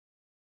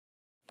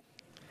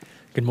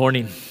Good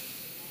morning.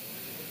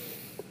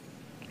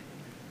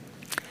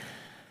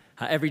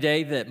 Every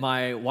day that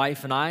my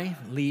wife and I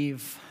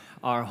leave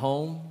our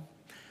home,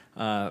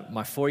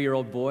 my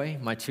 4-year-old boy,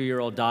 my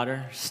 2-year-old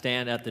daughter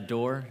stand at the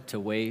door to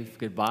wave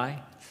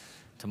goodbye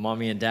to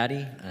mommy and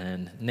daddy,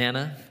 and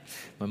Nana,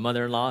 my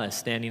mother-in-law, is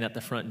standing at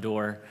the front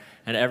door,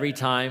 and every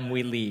time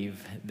we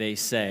leave, they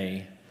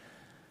say,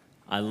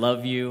 "I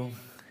love you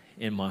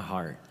in my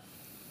heart.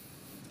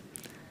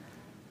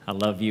 I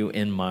love you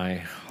in my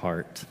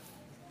heart."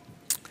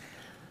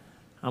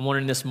 I'm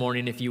wondering this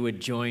morning if you would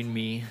join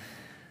me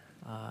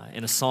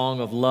in a song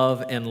of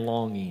love and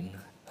longing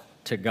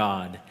to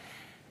God,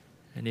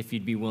 and if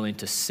you'd be willing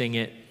to sing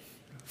it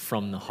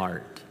from the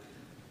heart.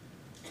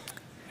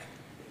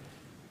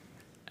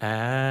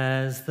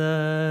 As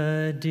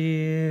the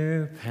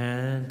deer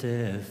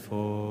panteth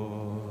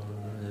for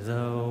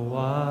the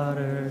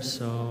water,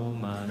 so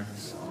my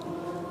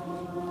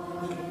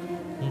soul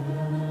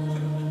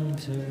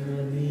to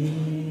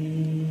thee.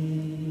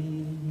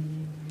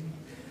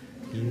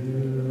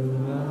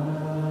 You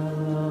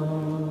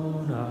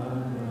alone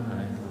are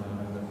my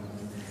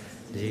heart's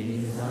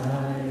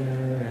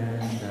desire,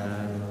 and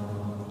I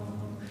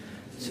long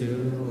to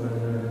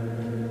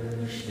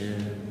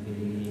worship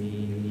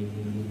thee.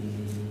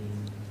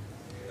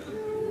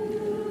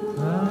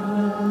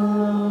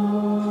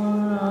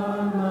 Alone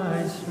are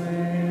my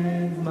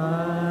strength,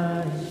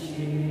 my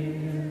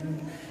shield.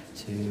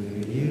 To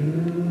you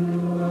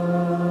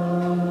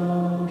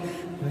alone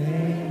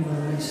may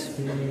my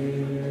spirit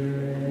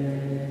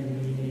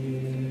yield.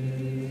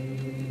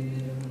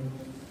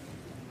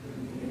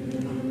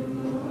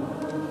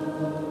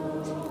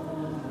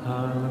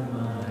 Are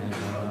my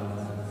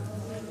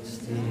heart's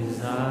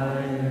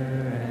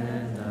desire,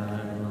 and I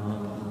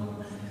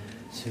long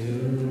to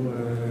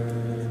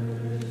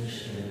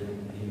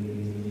worship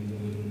thee.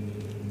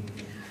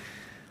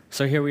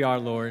 So here we are,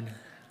 Lord,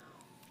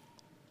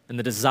 and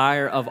the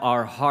desire of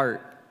our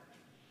heart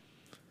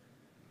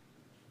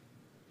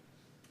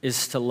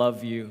is to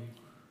love you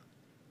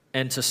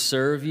and to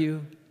serve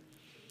you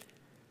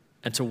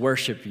and to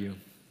worship you.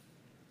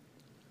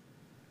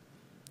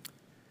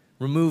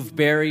 Remove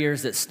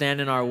barriers that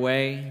stand in our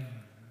way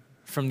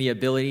from the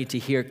ability to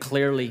hear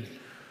clearly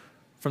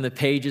from the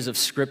pages of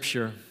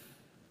Scripture.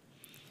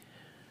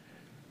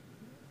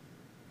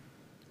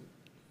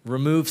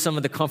 Remove some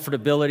of the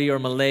comfortability or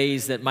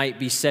malaise that might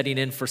be setting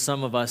in for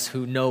some of us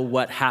who know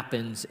what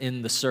happens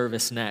in the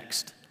service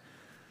next.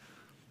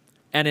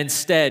 And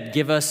instead,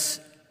 give us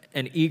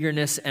an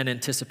eagerness and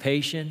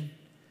anticipation,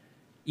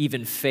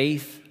 even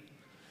faith,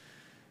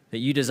 that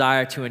you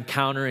desire to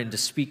encounter and to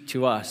speak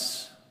to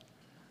us,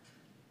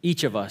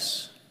 each of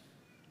us,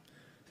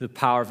 through the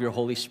power of your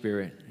Holy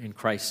Spirit. In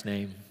Christ's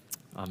name,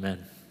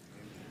 amen.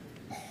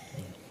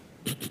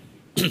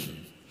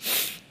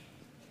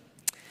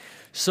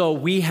 So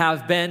we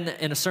have been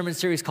in a sermon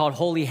series called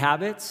Holy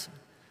Habits,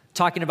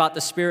 talking about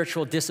the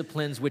spiritual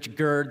disciplines which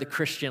gird the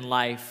Christian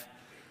life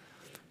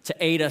to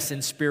aid us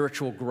in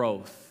spiritual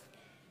growth.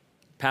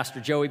 Pastor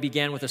Joey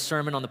began with a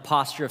sermon on the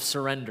posture of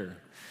surrender.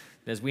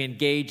 As we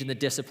engage in the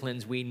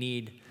disciplines, we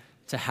need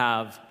to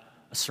have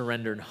a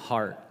surrendered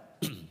heart.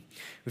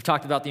 We've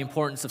talked about the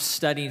importance of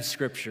studying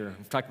Scripture.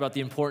 We've talked about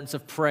the importance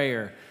of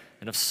prayer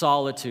and of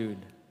solitude.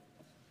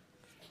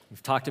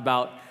 We've talked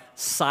about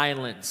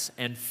silence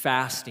and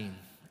fasting.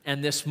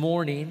 And this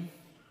morning,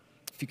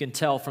 if you can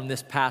tell from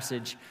this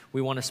passage,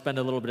 we want to spend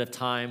a little bit of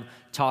time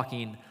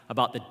talking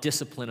about the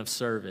discipline of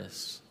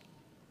service.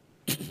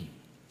 So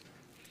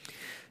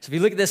if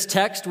you look at this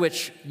text,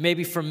 which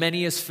maybe for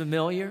many is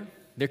familiar,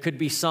 there could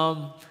be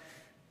some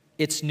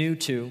it's new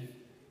to.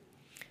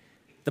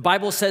 The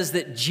Bible says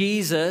that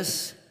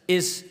Jesus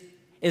is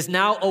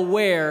now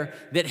aware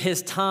that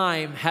his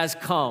time has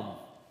come.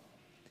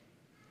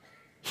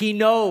 He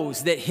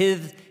knows that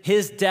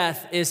his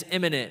death is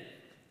imminent,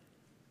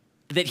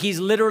 that he's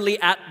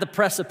literally at the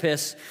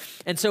precipice,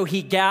 and so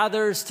he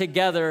gathers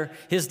together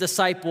his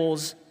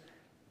disciples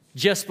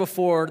just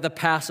before the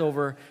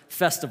Passover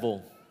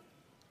festival.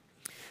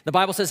 The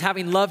Bible says,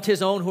 having loved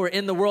his own who are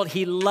in the world,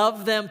 he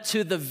loved them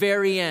to the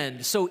very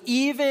end. So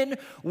even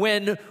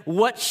when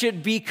what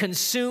should be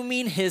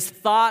consuming his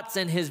thoughts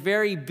and his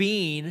very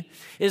being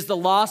is the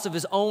loss of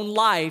his own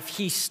life,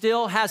 he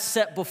still has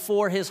set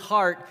before his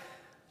heart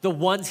the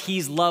ones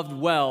he's loved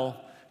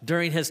well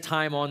during his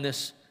time on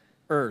this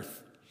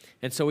earth.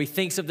 And so he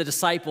thinks of the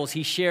disciples.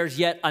 He shares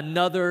yet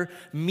another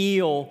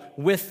meal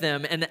with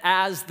them. And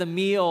as the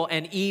meal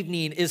and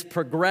evening is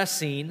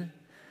progressing,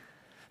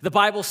 the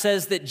Bible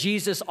says that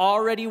Jesus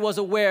already was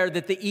aware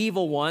that the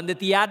evil one, that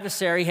the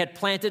adversary had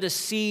planted a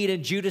seed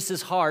in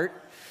Judas's heart,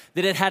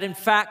 that it had in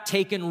fact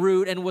taken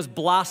root and was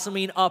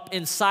blossoming up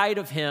inside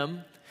of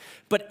him.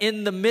 But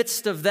in the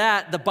midst of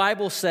that, the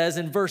Bible says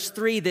in verse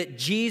 3 that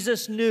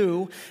Jesus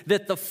knew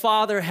that the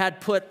Father had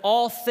put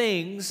all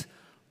things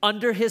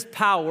under his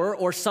power,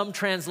 or some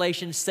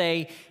translations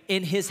say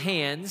in his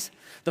hands.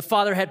 The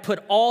Father had put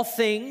all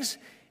things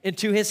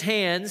into his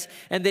hands,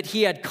 and that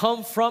he had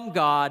come from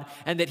God,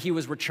 and that he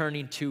was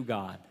returning to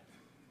God.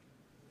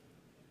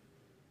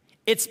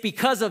 It's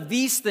because of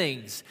these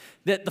things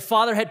that the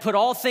Father had put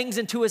all things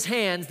into his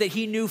hands, that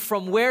he knew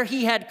from where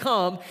he had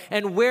come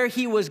and where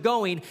he was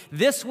going.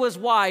 This was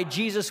why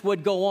Jesus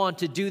would go on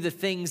to do the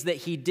things that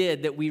he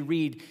did that we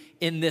read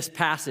in this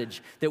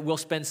passage that we'll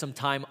spend some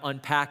time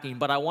unpacking.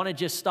 But I want to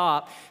just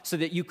stop so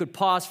that you could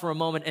pause for a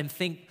moment and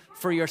think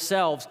for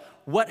yourselves,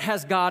 what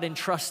has God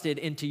entrusted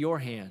into your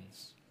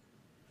hands?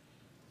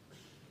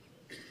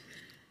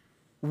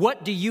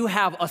 What do you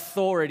have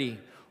authority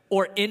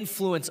or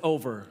influence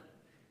over?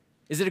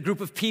 Is it a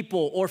group of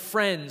people or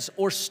friends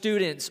or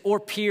students or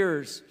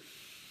peers?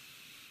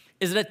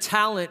 Is it a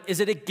talent?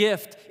 Is it a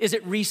gift? Is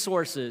it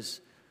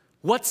resources?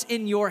 What's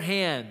in your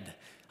hand?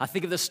 I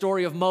think of the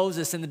story of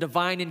Moses and the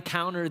divine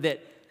encounter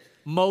that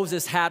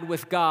Moses had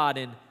with God,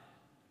 and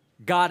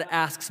God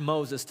asks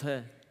Moses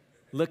to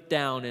look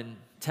down and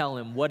tell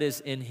him what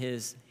is in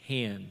his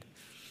hand.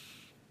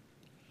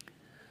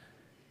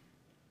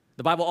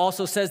 The Bible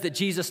also says that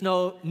Jesus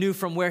knew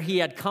from where he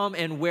had come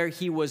and where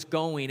he was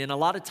going. And a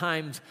lot of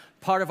times,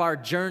 part of our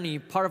journey,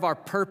 part of our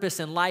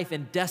purpose in life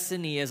and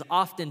destiny is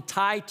often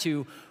tied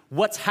to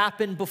what's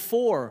happened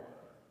before,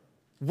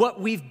 what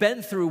we've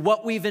been through,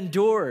 what we've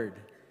endured.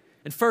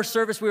 In first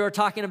service, we were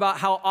talking about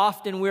how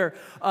often we're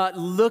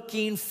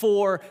looking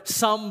for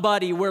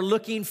somebody. We're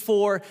looking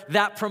for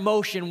that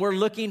promotion. We're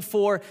looking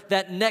for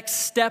that next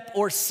step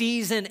or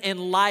season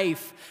in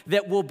life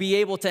that will be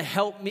able to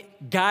help me,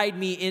 guide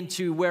me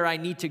into where I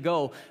need to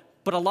go.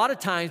 But a lot of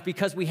times,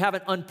 because we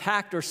haven't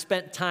unpacked or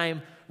spent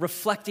time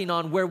reflecting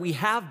on where we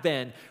have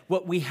been,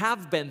 what we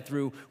have been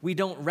through, we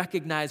don't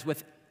recognize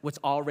what's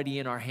already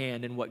in our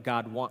hand and what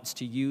God wants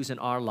to use in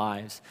our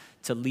lives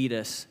to lead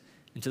us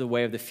into the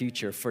way of the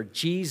future. For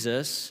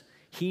Jesus,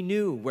 he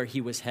knew where he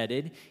was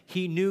headed.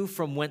 He knew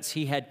from whence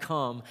he had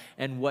come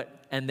and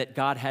that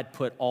God had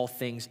put all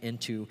things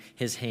into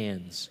his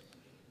hands.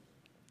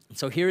 And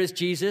so here is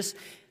Jesus.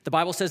 The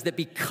Bible says that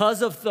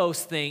because of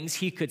those things,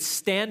 he could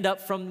stand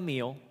up from the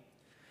meal,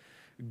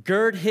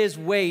 gird his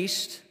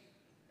waist,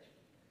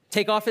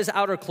 take off his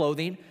outer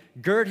clothing,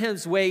 gird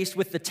his waist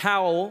with the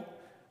towel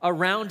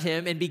around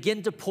him, and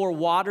begin to pour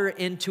water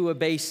into a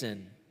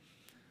basin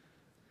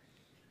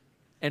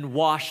and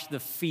wash the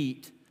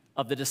feet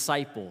of the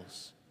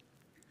disciples.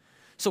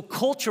 So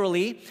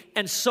culturally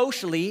and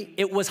socially,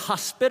 it was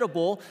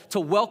hospitable to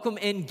welcome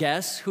in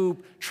guests who,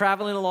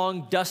 traveling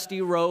along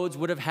dusty roads,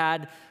 would have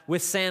had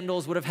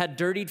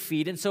dirtied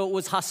feet. And so it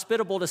was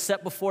hospitable to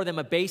set before them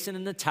a basin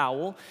and a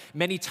towel.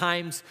 Many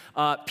times,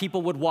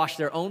 people would wash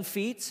their own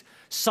feet.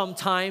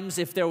 Sometimes,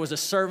 if there was a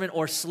servant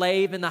or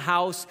slave in the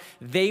house,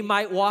 they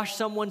might wash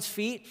someone's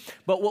feet.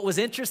 But what was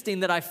interesting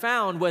that I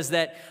found was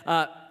that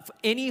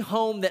any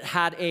home that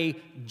had a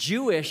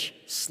Jewish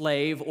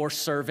slave or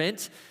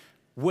servant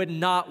would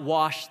not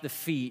wash the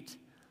feet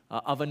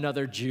of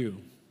another Jew.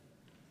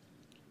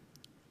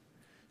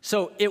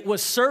 So it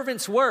was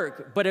servant's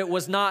work, but it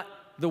was not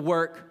the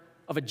work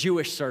of a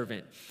Jewish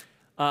servant.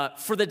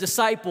 For the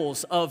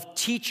disciples of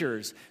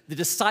teachers, the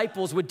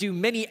disciples would do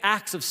many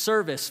acts of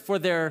service for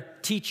their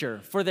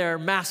teacher, for their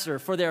master,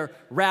 for their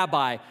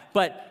rabbi,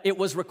 but it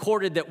was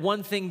recorded that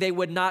one thing they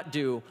would not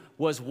do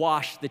was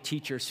wash the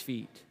teacher's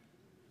feet.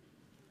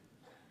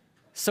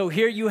 So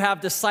here you have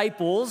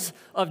disciples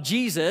of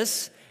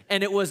Jesus,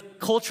 and it was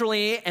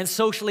culturally and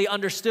socially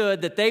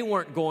understood that they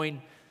weren't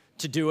going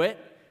to do it.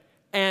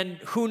 And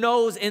who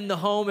knows in the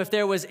home if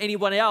there was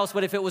anyone else,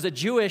 but if it was a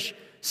Jewish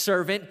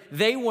servant,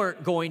 they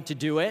weren't going to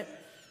do it.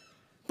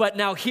 But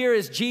now here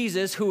is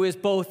Jesus, who is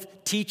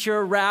both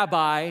teacher,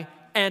 rabbi,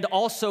 and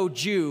also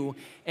Jew,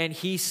 and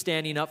he's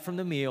standing up from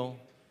the meal,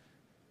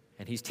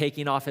 and he's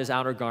taking off his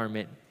outer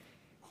garment.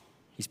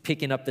 He's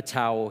picking up the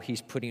towel.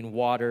 He's putting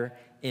water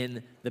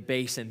in the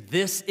basin.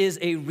 This is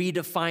a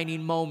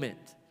redefining moment.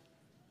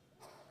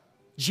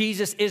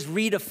 Jesus is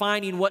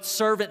redefining what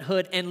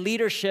servanthood and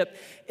leadership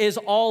is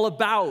all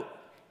about.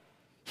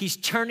 He's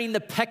turning the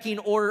pecking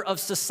order of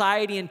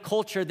society and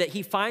culture that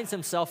he finds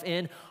himself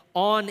in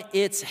on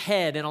its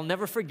head. And I'll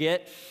never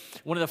forget,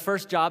 one of the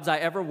first jobs I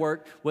ever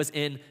worked was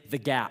in the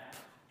Gap.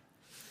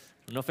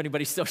 I don't know if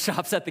anybody still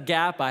shops at the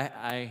Gap.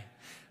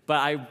 But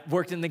I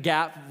worked in the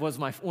Gap, was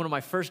one of my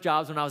first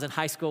jobs when I was in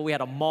high school. We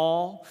had a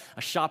mall,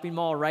 a shopping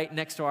mall right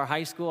next to our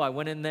high school. I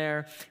went in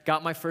there,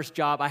 got my first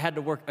job. I had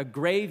to work a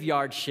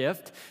graveyard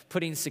shift,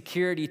 putting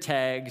security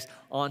tags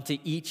onto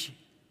each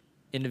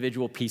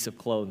individual piece of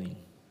clothing.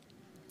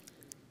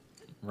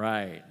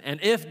 Right. And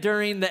if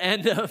during the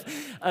end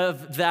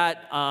of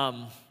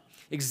that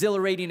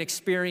exhilarating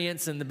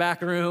experience in the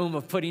back room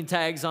of putting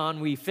tags on,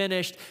 we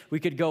finished, we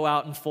could go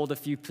out and fold a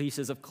few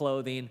pieces of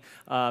clothing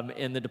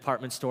in the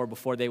department store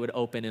before they would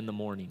open in the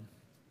morning.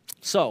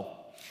 So,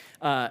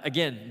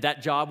 again,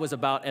 that job was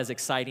about as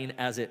exciting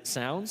as it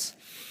sounds,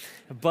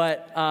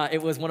 but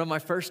it was one of my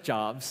first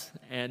jobs,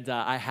 and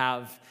I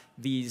have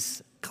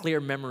these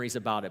clear memories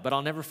about it. But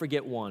I'll never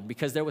forget one,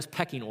 because there was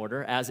pecking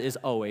order, as is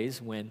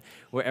always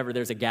wherever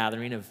there's a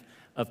gathering of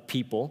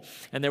people.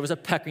 And there was a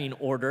pecking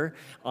order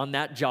on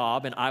that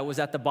job, and I was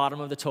at the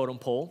bottom of the totem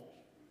pole.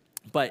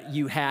 But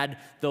you had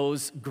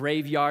those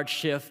graveyard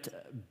shift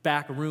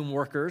back room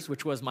workers,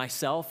 which was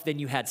myself. Then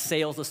you had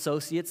sales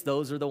associates.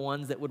 Those are the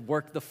ones that would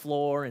work the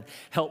floor and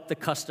help the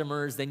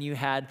customers. Then you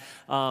had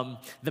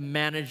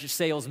the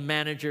sales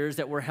managers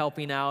that were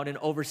helping out and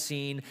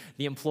overseeing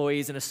the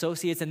employees and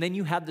associates. And then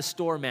you had the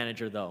store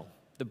manager, though,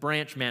 the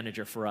branch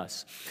manager for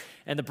us.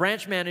 And the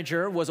branch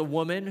manager was a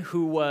woman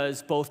who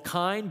was both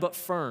kind but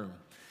firm.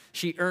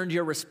 She earned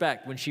your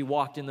respect when she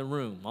walked in the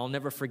room. I'll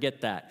never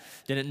forget that.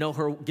 Didn't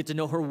get to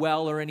know her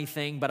well or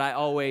anything, but I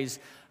always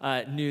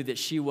knew that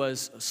she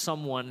was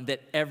someone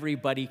that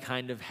everybody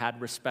kind of had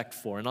respect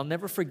for. And I'll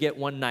never forget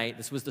one night,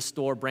 this was the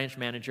store branch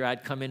manager.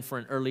 I'd come in for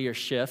an earlier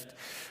shift.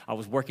 I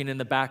was working in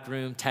the back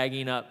room,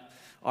 tagging up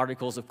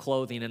articles of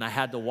clothing, and I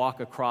had to walk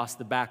across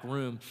the back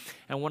room.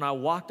 And when I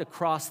walked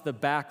across the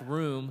back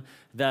room,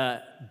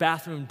 the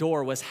bathroom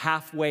door was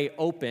halfway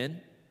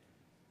open.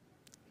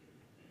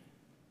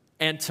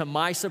 And to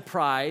my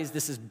surprise,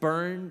 this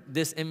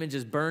image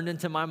is burned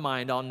into my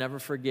mind. I'll never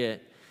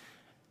forget.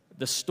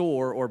 The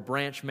store or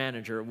branch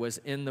manager was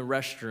in the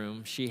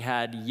restroom. She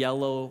had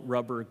yellow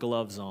rubber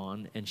gloves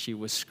on, and she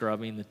was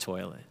scrubbing the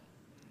toilet.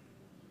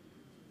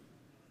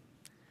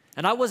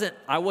 And I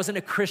wasn't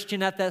a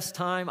Christian at this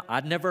time.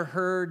 I'd never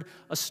heard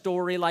a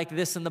story like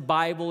this in the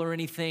Bible or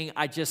anything.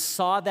 I just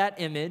saw that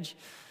image,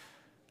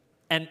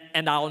 and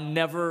I'll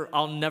never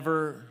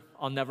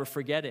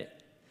forget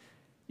it.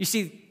 You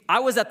see, I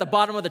was at the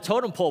bottom of the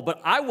totem pole,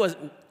 but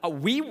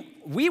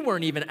we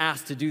weren't even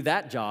asked to do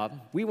that job.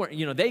 We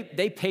weren't,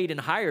 they paid and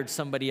hired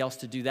somebody else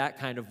to do that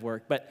kind of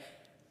work. But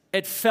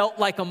it felt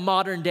like a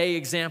modern day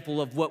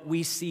example of what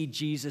we see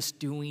Jesus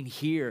doing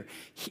here.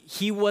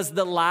 He was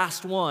the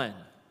last one.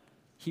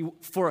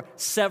 For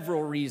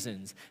several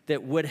reasons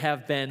that would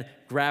have been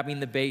grabbing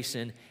the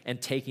basin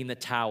and taking the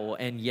towel,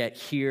 and yet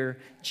here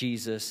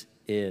Jesus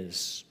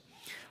is.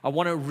 I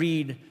want to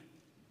read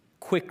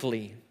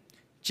quickly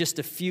just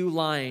a few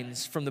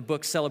lines from the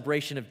book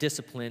Celebration of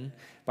Discipline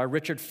by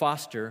Richard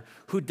Foster,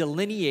 who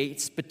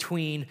delineates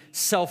between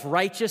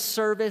self-righteous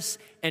service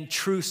and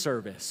true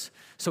service.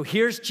 So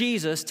here's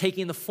Jesus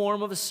taking the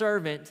form of a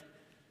servant,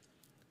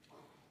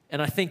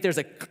 and I think there's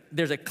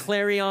a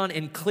clarion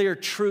and clear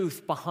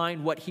truth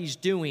behind what he's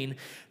doing,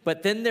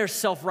 but then there's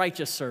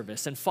self-righteous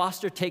service, and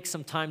Foster takes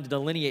some time to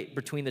delineate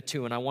between the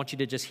two, and I want you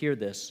to just hear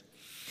this.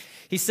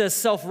 He says,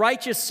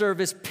 self-righteous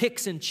service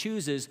picks and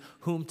chooses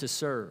whom to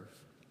serve.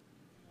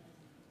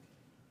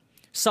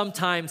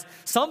 Sometimes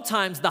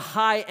the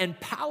high and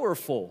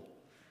powerful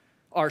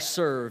are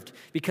served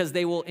because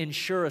they will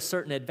ensure a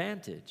certain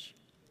advantage.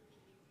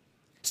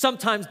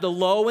 Sometimes the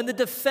low and the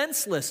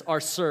defenseless are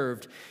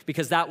served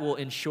because that will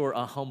ensure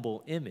a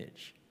humble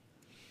image.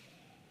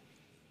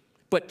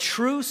 But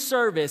true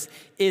service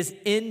is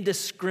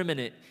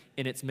indiscriminate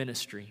in its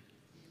ministry.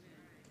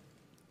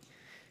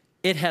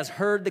 It has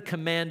heard the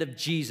command of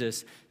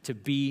Jesus to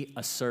be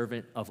a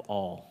servant of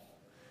all.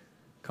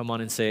 Come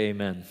on and say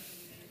amen.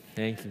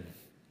 Thank you.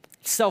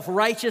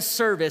 Self-righteous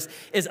service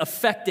is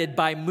affected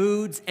by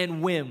moods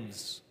and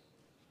whims.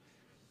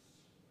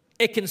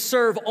 It can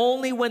serve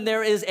only when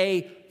there is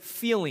a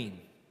feeling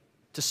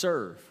to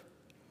serve.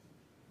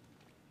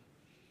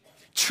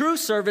 True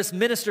service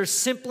ministers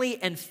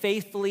simply and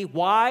faithfully.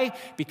 Why?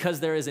 Because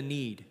there is a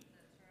need.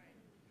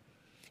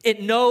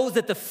 It knows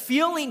that the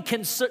feeling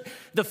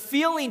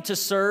to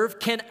serve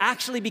can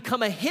actually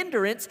become a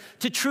hindrance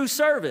to true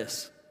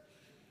service.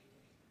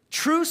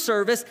 True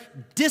service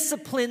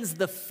disciplines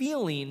the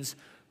feelings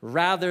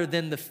rather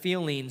than the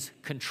feelings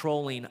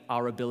controlling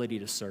our ability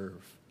to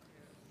serve.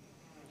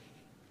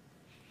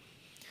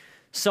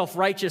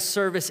 Self-righteous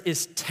service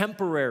is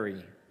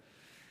temporary.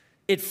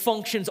 It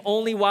functions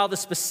only while the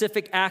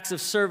specific acts of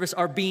service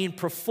are being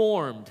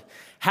performed.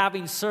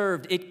 Having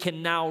served, it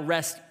can now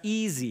rest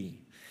easy.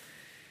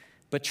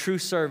 But true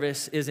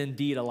service is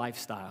indeed a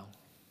lifestyle.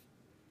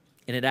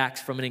 And it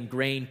acts from an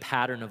ingrained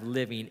pattern of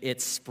living.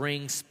 It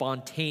springs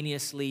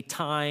spontaneously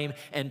time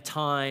and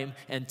time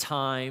and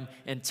time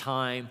and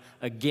time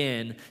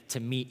again to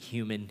meet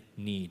human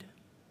need.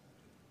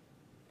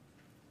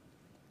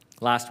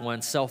 Last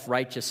one,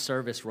 self-righteous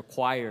service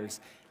requires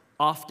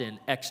often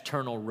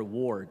external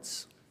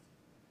rewards.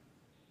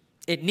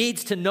 It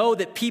needs to know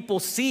that people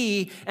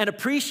see and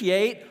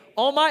appreciate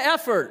all my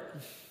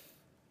effort.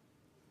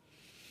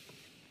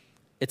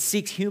 It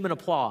seeks human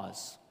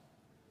applause.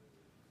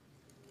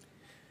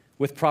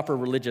 With proper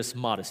religious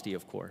modesty,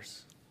 of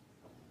course.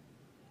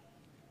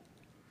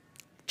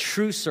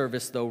 True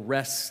service, though,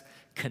 rests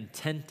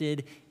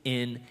contented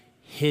in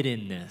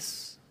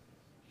hiddenness.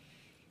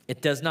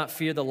 It does not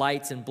fear the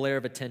lights and blare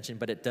of attention,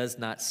 but it does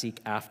not seek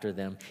after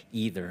them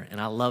either.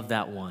 And I love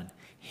that one,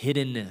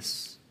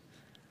 hiddenness.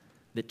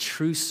 That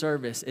true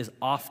service is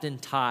often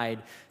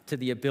tied to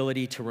the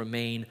ability to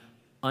remain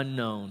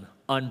unknown,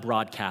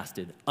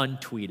 unbroadcasted,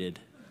 untweeted.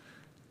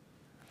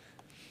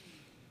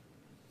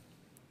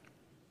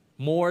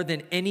 More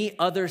than any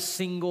other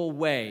single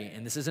way,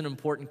 and this is an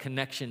important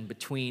connection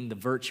between the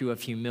virtue of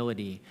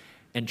humility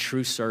and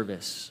true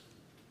service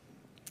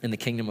in the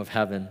kingdom of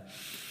heaven.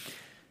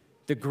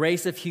 The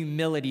grace of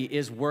humility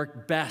is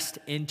worked best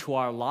into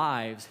our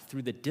lives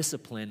through the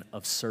discipline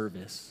of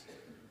service.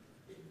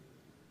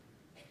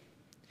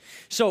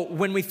 So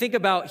when we think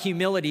about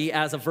humility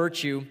as a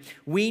virtue,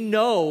 we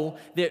know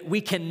that we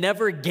can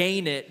never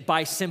gain it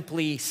by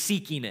simply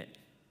seeking it,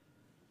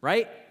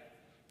 right?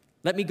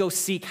 Let me go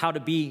seek how to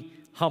be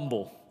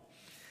humble.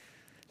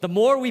 The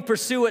more we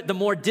pursue it, the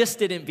more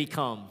distant it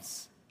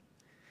becomes.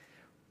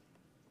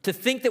 To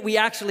think that we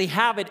actually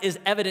have it is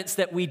evidence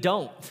that we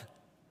don't.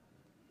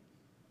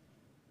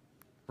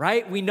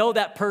 Right? We know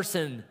that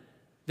person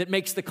that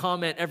makes the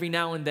comment every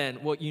now and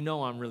then, well, you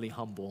know I'm really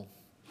humble.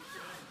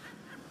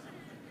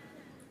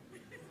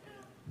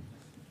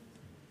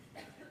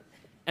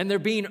 And they're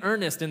being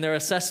earnest in their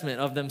assessment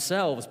of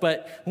themselves.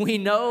 But we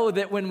know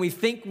that when we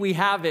think we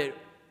have it,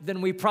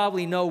 then we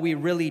probably know we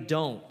really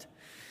don't.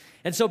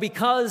 And so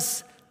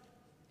because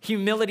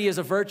humility is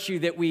a virtue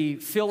that we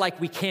feel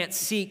like we can't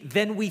seek,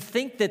 then we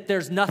think that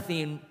there's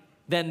nothing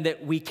then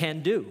that we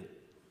can do.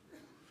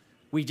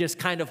 We just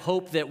kind of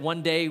hope that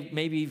one day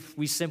maybe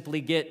we simply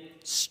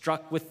get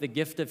struck with the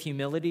gift of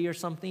humility or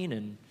something,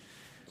 and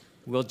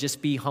we'll just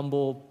be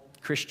humble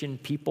Christian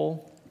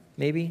people,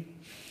 maybe.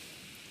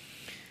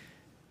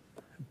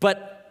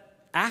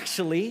 But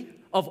actually,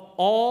 of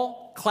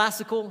all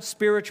classical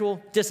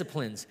spiritual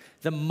disciplines,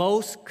 the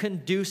most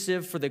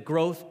conducive for the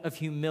growth of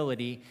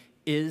humility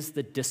is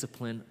the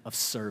discipline of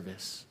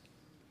service.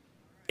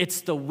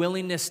 It's the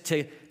willingness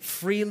to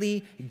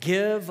freely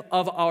give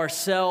of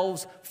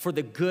ourselves for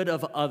the good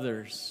of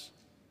others.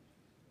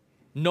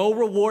 No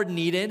reward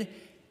needed.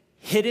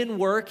 Hidden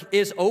work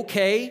is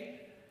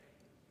okay.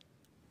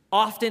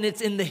 Often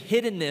it's in the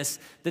hiddenness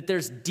that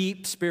there's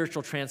deep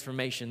spiritual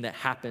transformation that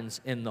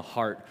happens in the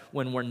heart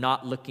when we're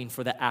not looking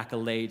for the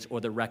accolades or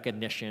the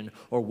recognition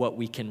or what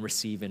we can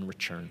receive in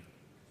return.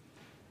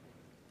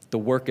 The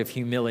work of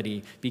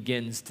humility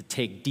begins to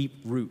take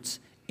deep roots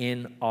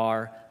in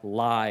our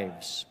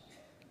lives.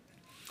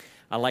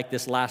 I like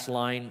this last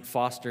line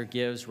Foster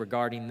gives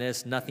regarding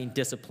this. Nothing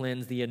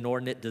disciplines the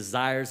inordinate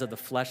desires of the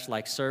flesh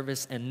like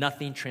service, and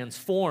nothing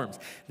transforms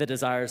the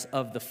desires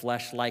of the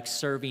flesh like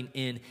serving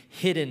in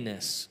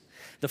hiddenness.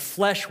 The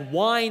flesh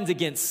whines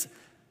against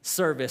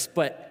service,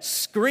 but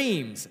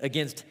screams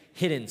against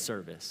hidden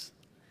service.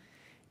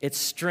 It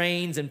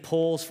strains and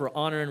pulls for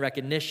honor and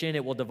recognition.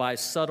 It will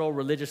devise subtle,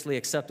 religiously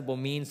acceptable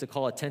means to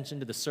call attention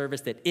to the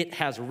service that it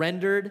has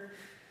rendered.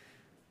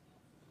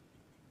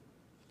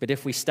 But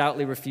if we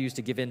stoutly refuse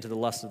to give in to the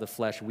lust of the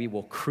flesh, we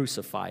will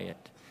crucify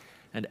it.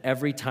 And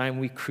every time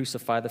we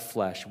crucify the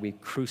flesh, we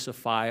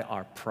crucify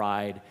our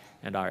pride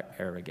and our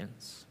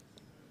arrogance.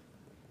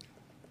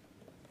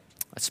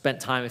 I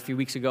spent time a few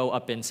weeks ago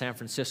up in San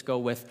Francisco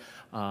with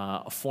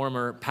a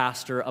former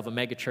pastor of a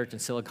megachurch in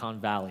Silicon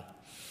Valley.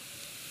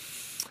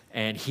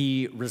 And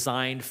he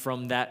resigned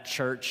from that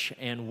church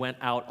and went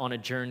out on a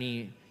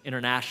journey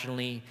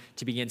internationally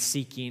to begin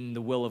seeking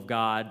the will of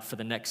God for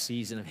the next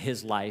season of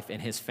his life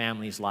and his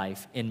family's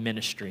life in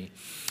ministry.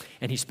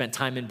 And he spent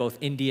time in both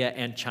India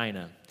and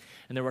China.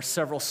 And there were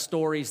several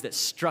stories that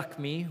struck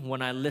me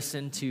when I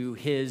listened to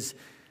his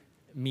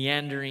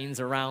meanderings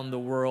around the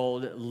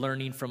world,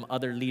 learning from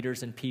other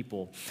leaders and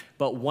people.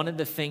 But one of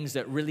the things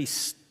that really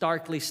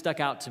starkly stuck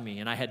out to me,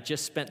 and I had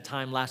just spent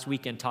time last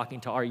weekend talking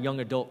to our young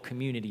adult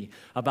community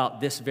about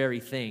this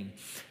very thing.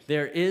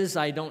 There is,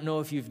 I don't know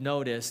if you've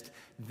noticed,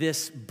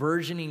 this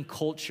burgeoning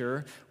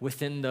culture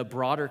within the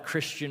broader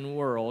Christian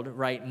world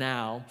right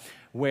now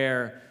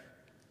where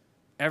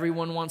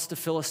everyone wants to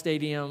fill a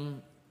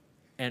stadium,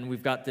 and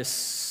we've got this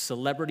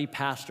celebrity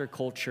pastor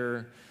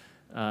culture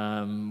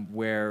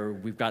where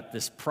we've got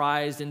this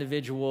prized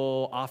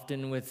individual,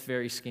 often with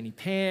very skinny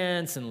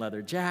pants and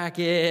leather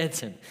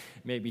jackets and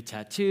maybe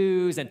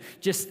tattoos, and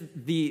just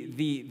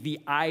the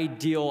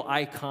ideal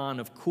icon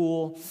of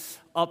cool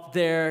up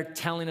there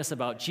telling us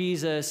about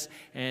Jesus,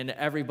 and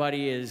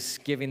everybody is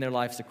giving their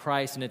lives to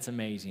Christ, and it's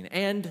amazing.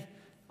 And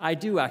I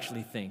do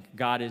actually think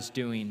God is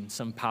doing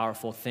some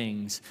powerful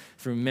things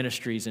through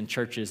ministries and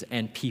churches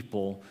and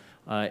people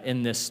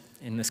in this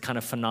kind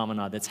of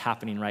phenomena that's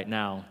happening right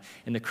now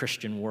in the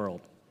Christian world.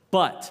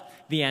 But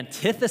the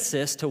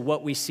antithesis to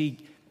what we see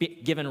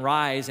given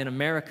rise in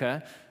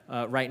America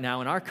right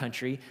now in our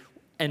country,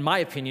 in my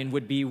opinion,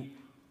 would be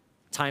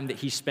time that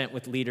he spent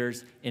with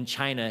leaders in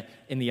China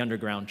in the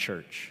underground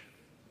church.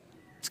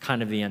 It's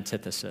kind of the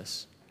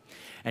antithesis.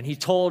 And he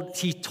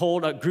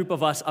told a group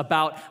of us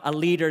about a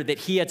leader that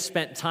he had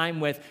spent time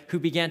with who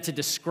began to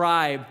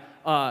describe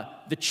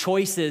the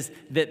choices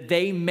that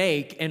they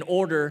make in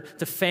order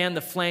to fan the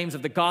flames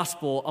of the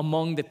gospel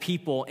among the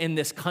people in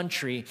this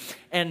country.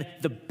 And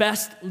the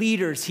best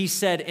leaders, he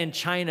said, in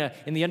China,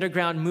 in the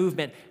underground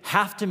movement,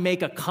 have to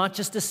make a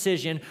conscious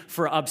decision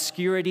for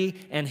obscurity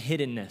and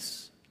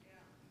hiddenness.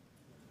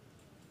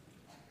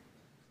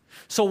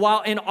 So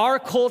while in our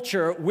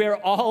culture, we're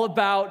all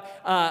about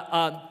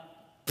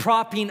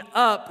propping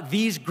up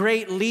these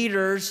great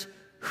leaders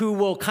who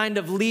will kind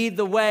of lead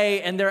the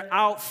way, and they're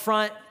out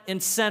front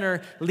and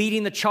center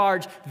leading the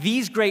charge.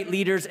 These great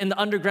leaders in the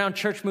underground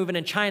church movement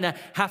in China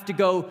have to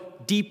go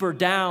deeper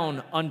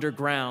down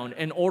underground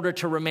in order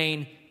to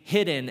remain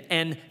hidden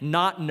and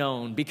not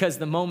known, because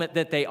the moment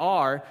that they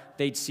are,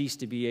 they'd cease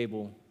to be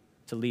able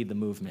to lead the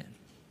movement.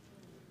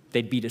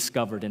 They'd be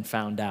discovered and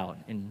found out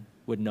and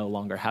would no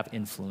longer have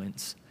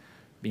influence,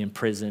 be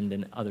imprisoned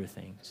and other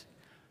things.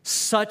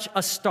 Such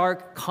a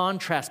stark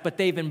contrast, but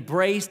they've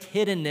embraced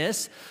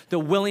hiddenness, the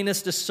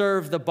willingness to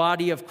serve the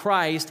body of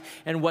Christ.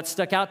 And what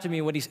stuck out to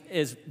me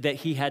is that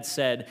he had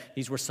said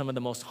these were some of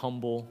the most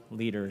humble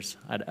leaders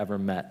I'd ever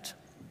met.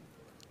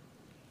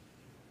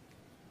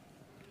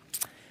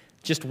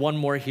 Just one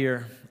more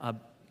here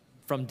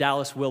from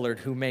Dallas Willard,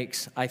 who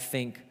makes, I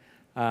think,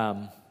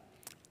 a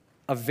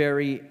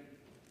very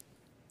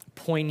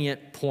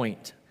poignant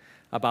point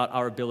about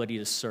our ability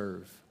to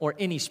serve or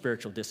any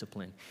spiritual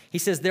discipline. He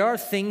says there are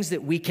things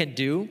that we can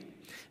do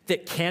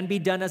that can be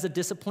done as a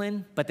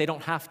discipline, but they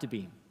don't have to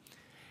be.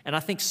 And I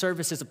think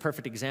service is a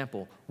perfect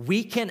example.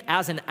 We can,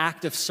 as an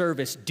act of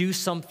service, do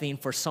something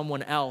for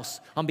someone else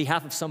on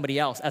behalf of somebody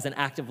else as an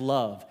act of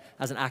love,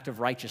 as an act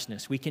of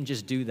righteousness. We can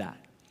just do that.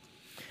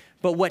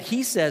 But what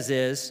he says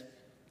is,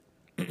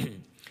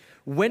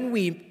 when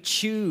we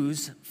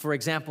choose, for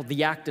example,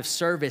 the act of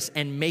service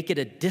and make it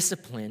a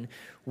discipline,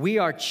 we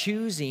are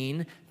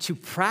choosing to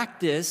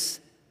practice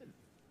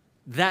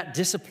that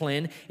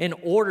discipline in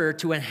order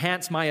to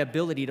enhance my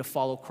ability to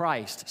follow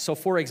Christ. So,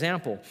 for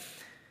example,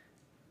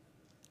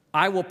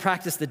 I will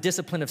practice the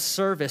discipline of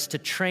service to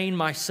train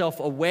myself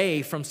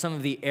away from some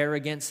of the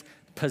arrogance,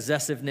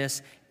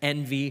 possessiveness,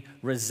 envy,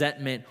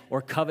 resentment,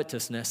 or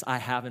covetousness I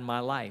have in my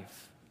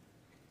life.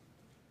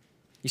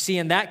 You see,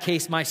 in that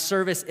case, my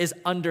service is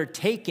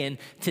undertaken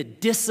to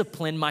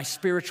discipline my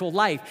spiritual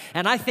life.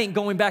 And I think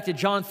going back to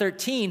John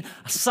 13,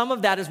 some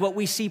of that is what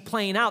we see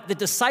playing out. The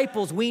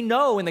disciples, we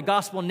know in the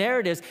gospel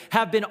narratives,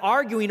 have been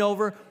arguing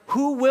over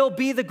who will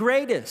be the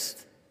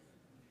greatest.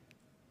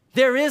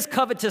 There is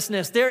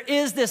covetousness. There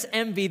is this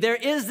envy. There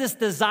is this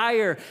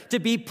desire to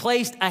be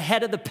placed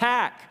ahead of the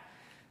pack.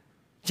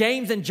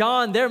 James and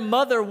John, their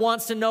mother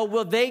wants to know,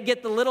 will they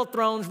get the little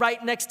thrones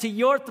right next to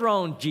your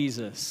throne,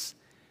 Jesus?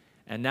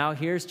 And now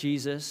here's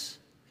Jesus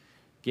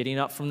getting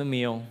up from the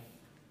meal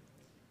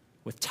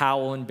with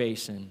towel and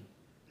basin,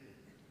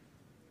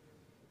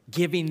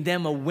 giving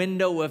them a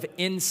window of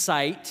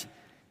insight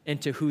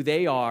into who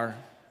they are,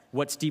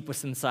 what's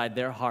deepest inside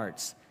their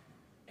hearts,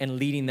 and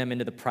leading them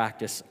into the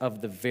practice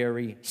of the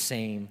very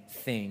same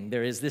thing.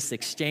 There is this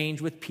exchange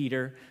with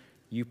Peter.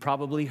 You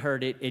probably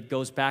heard it. It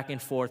goes back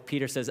and forth.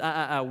 Peter says,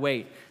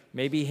 wait,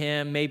 maybe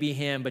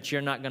him, but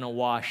you're not going to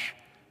wash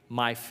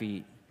my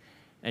feet.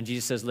 And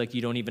Jesus says, look,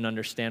 you don't even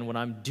understand what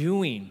I'm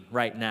doing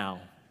right now,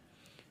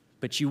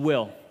 but you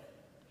will.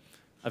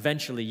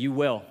 Eventually, you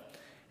will.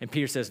 And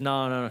Peter says,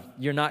 no,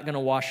 you're not going to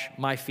wash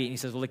my feet. And he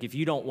says, well, look, if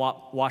you don't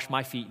wash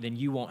my feet, then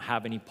you won't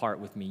have any part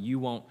with me. You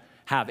won't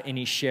have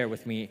any share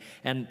with me.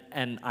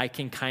 And I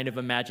can kind of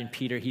imagine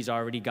Peter, he's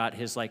already got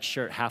his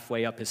shirt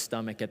halfway up his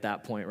stomach at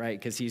that point, right?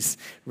 Because he's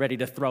ready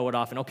to throw it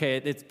off. And okay,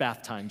 it's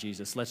bath time,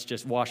 Jesus. Let's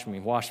just wash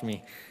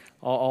me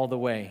all the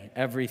way,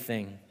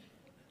 everything.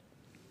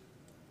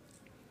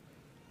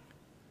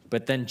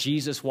 But then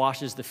Jesus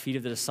washes the feet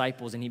of the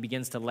disciples, and he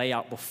begins to lay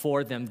out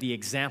before them the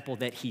example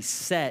that he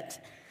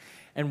set.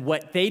 And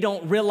what they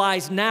don't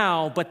realize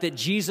now, but that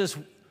Jesus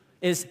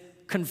is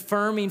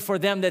confirming for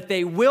them that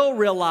they will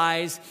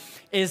realize,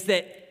 is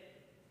that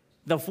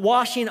the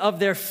washing of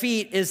their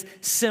feet is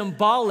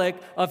symbolic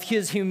of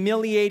his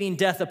humiliating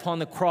death upon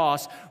the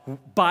cross,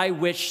 by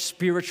which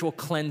spiritual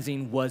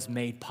cleansing was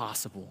made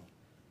possible.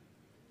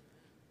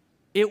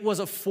 It was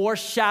a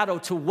foreshadow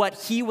to what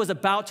he was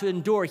about to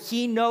endure.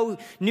 He knew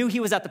he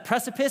was at the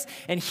precipice,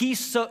 and he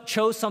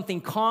chose something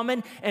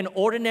common and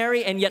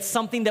ordinary, and yet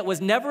something that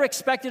was never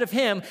expected of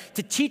him,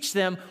 to teach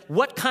them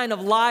what kind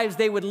of lives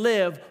they would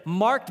live,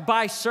 marked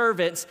by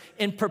servants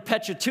in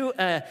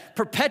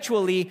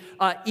perpetually,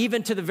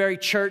 even to the very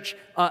church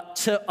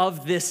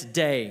of this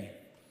day.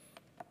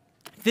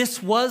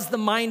 This was the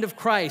mind of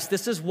Christ.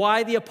 This is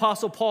why the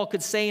Apostle Paul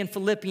could say in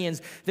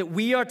Philippians that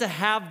we are to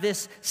have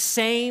this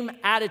same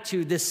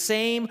attitude, this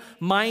same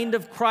mind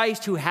of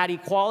Christ, who had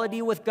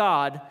equality with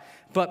God,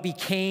 but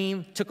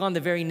took on the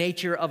very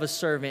nature of a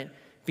servant,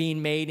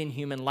 being made in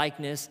human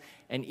likeness,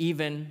 and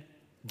even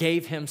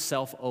gave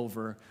himself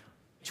over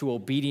to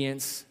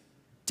obedience,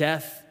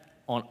 death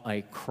on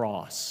a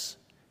cross.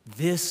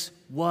 This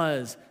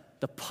was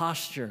the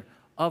posture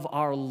of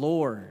our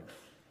Lord.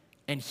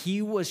 And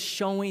he was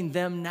showing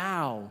them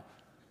now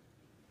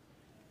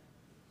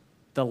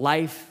the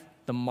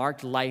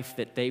marked life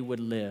that they would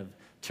live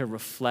to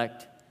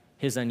reflect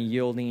his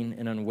unyielding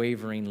and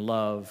unwavering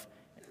love,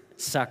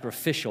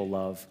 sacrificial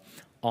love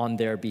on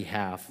their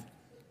behalf.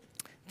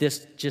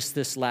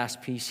 This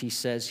last piece he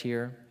says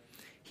here,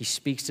 he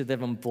speaks to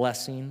them in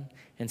blessing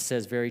and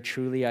says, very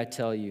truly I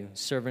tell you,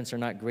 servants are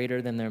not greater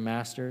than their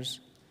masters.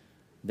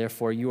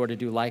 Therefore you are to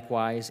do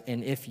likewise.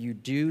 And if you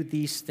do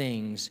these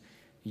things,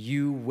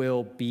 you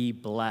will be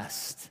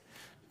blessed.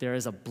 there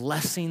is a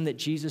blessing that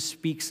Jesus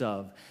speaks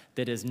of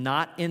that is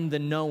not in the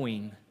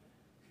knowing,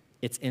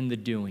 it's in the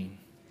doing.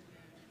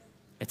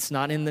 It's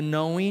not in the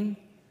knowing,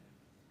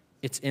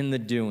 it's in the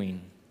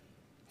doing.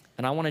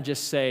 And I want to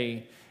just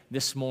say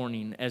this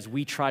morning, as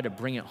we try to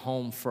bring it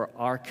home for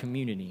our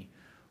community,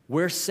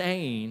 we're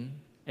saying,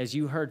 as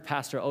you heard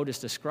Pastor Otis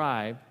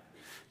describe,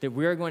 that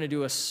we're going to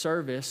do a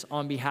service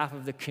on behalf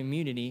of the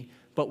community,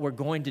 but we're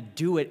going to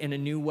do it in a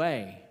new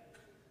way.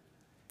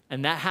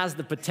 And that has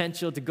the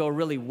potential to go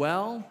really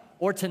well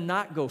or to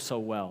not go so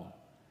well.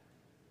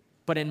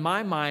 But in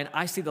my mind,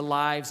 I see the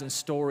lives and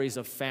stories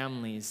of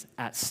families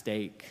at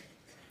stake.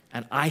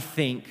 And I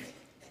think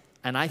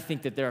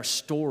that there are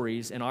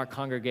stories in our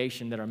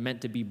congregation that are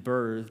meant to be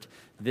birthed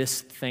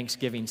this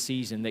Thanksgiving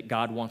season that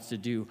God wants to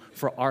do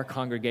for our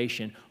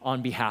congregation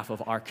on behalf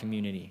of our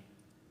community.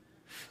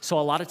 So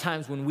a lot of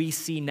times when we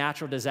see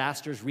natural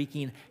disasters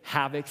wreaking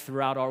havoc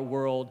throughout our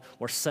world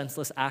or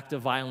senseless act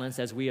of violence,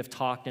 as we have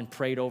talked and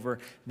prayed over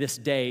this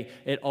day,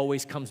 it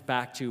always comes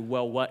back to,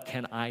 well, what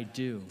can I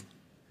do?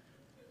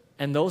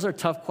 And those are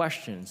tough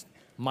questions.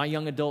 My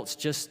young adults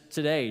just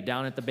today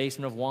down at the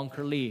basement of Wong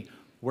Kur Lee,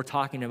 we're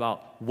talking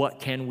about what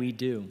can we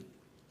do?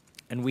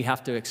 And we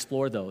have to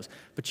explore those.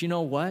 But you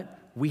know what?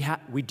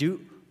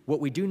 What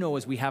we do know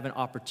is we have an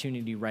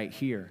opportunity right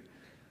here.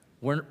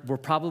 We're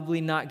probably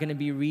not going to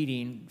be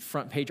reading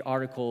front page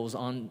articles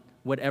on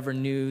whatever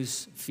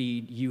news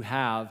feed you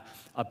have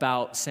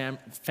about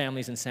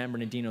families in San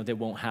Bernardino that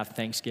won't have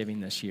Thanksgiving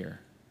this year.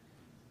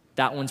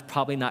 That one's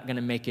probably not going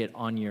to make it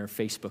on your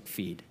Facebook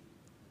feed.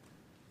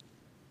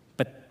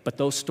 But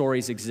those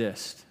stories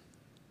exist.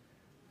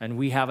 And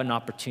we have an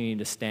opportunity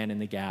to stand in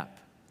the gap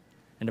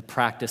and to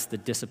practice the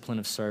discipline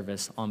of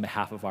service on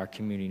behalf of our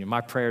community. And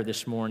my prayer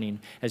this morning,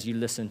 as you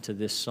listen to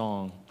this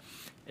song,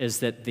 is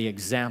that the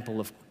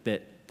example of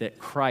that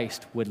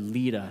Christ would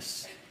lead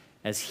us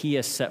as he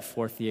has set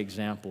forth the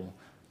example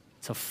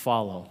to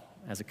follow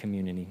as a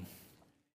community.